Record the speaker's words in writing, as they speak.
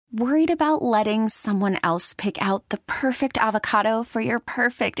Worried about letting someone else pick out the perfect avocado for your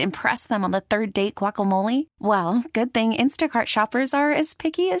perfect impress them on the third date guacamole? Well, good thing Instacart shoppers are as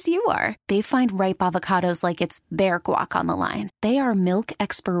picky as you are. They find ripe avocados like it's their guac on the line. They are milk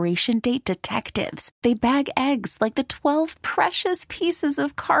expiration date detectives. They bag eggs like the 12 precious pieces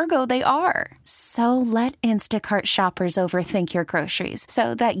of cargo they are. So let Instacart shoppers overthink your groceries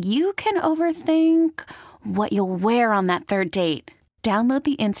so that you can overthink what you'll wear on that third date. Download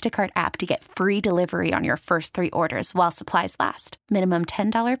the Instacart app to get free delivery on your first 3 orders while supplies last. Minimum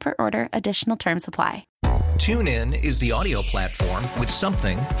 $10 per order. Additional terms apply. TuneIn is the audio platform with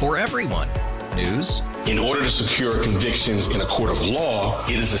something for everyone. News. In order to secure convictions in a court of law,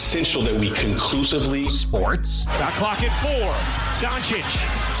 it is essential that we conclusively. Sports. Shot clock at 4.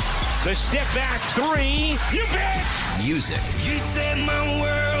 Doncic. The step back 3. You bet. Music. You set my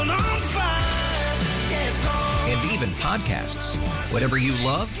world on fire. And even podcasts. Whatever you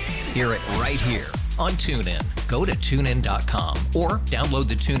love, hear it right here on TuneIn. Go to TuneIn.com or download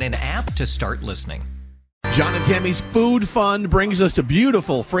the TuneIn app to start listening. John and Tammy's Food Fund brings us to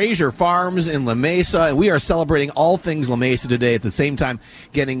beautiful Fraser Farms in La Mesa, and we are celebrating all things La Mesa today at the same time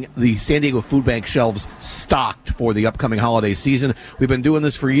getting the San Diego Food Bank shelves stocked for the upcoming holiday season. We've been doing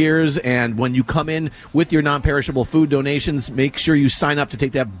this for years, and when you come in with your non-perishable food donations, make sure you sign up to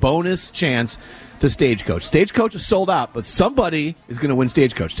take that bonus chance to Stagecoach. Stagecoach is sold out, but somebody is going to win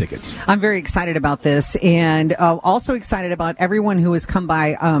Stagecoach tickets. I'm very excited about this, and also excited about everyone who has come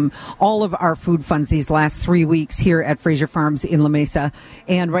by all of our food funds these last 3 weeks here at Fraser Farms in La Mesa.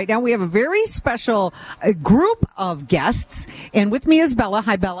 And right now we have a very special group of guests, and with me is Bella.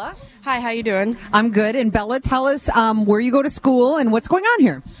 Hi, Bella. Hi, how you doing? I'm good. And Bella, tell us where you go to school and what's going on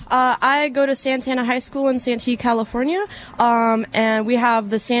here. I go to Santana High School in Santee, California, and we have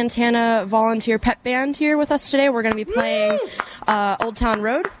the Santana Volunteer Pep Band here with us today. We're going to be playing Old Town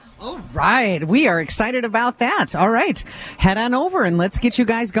Road. All right. We are excited about that. All right. Head on over and let's get you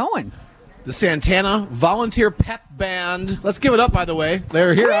guys going. The Santana Volunteer Pep Band. Let's give it up, by the way.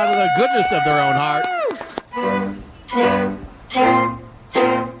 They're here out of the goodness of their own heart.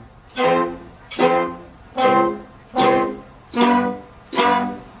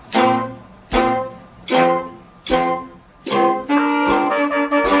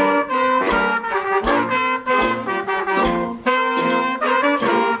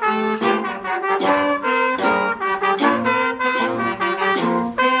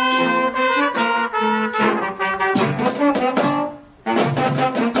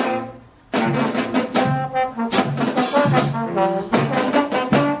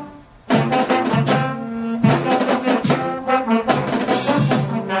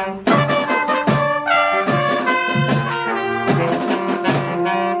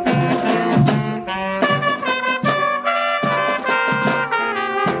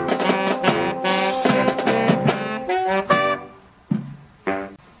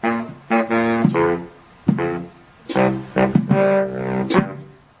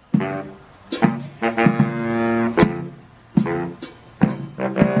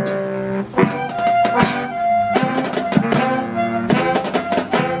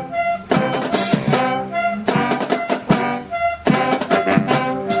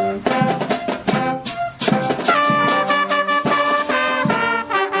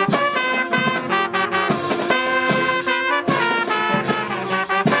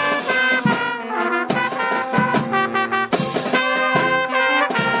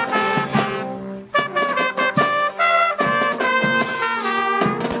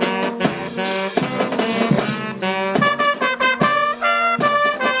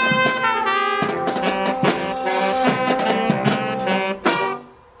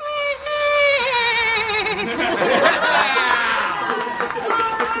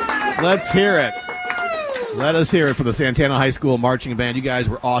 Let's hear it. Let us hear it for the Santana High School Marching Band. You guys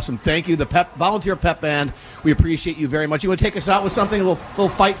were awesome. Thank you, the Volunteer Pep Band. We appreciate you very much. You want to take us out with something, a little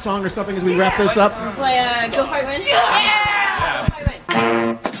fight song or something as we wrap this up? Play Go Fight Win. Yeah! Go Fight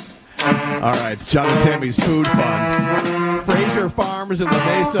Win. All right, it's John and Tammy's Food Fund. Fraser Farms in La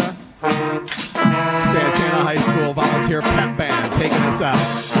Mesa. Santana High School Volunteer Pep Band taking us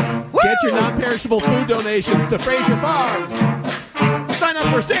out. Woo! Get your non-perishable food donations to Fraser Farms. Sign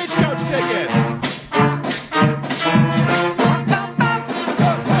up for Stagecoach tickets.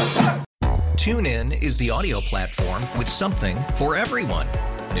 TuneIn is the audio platform with something for everyone.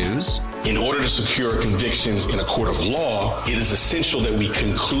 News. In order to secure convictions in a court of law, it is essential that we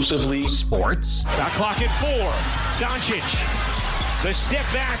conclusively. Sports. Shot clock at 4. Doncic. The step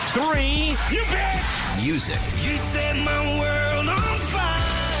back 3. You bet. Music. You set my world on fire.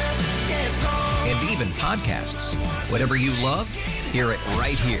 Yes, and even podcasts. Whatever you love, Hear it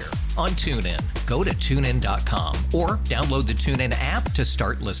right here on TuneIn. Go to TuneIn.com or download the TuneIn app to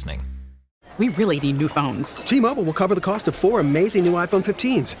start listening. We really need new phones. T-Mobile will cover the cost of 4 amazing new iPhone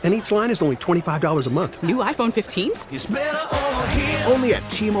 15s, and each line is only $25 a month. New iPhone 15s? It's better over here. Only at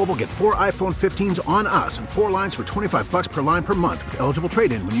T-Mobile, get 4 iPhone 15s on us and 4 lines for $25 per line per month with eligible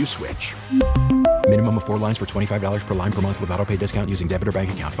trade-in when you switch. Minimum of 4 lines for $25 per line per month with autopay discount using debit or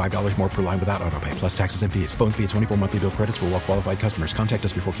bank account. $5 more per line without autopay, plus taxes and fees. Phone fee at 24 monthly bill credits for well-qualified customers. Contact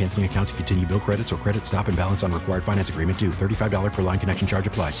us before canceling account to continue bill credits or credit stop and balance on required finance agreement due. $35 per line connection charge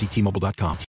applies. See T-Mobile.com.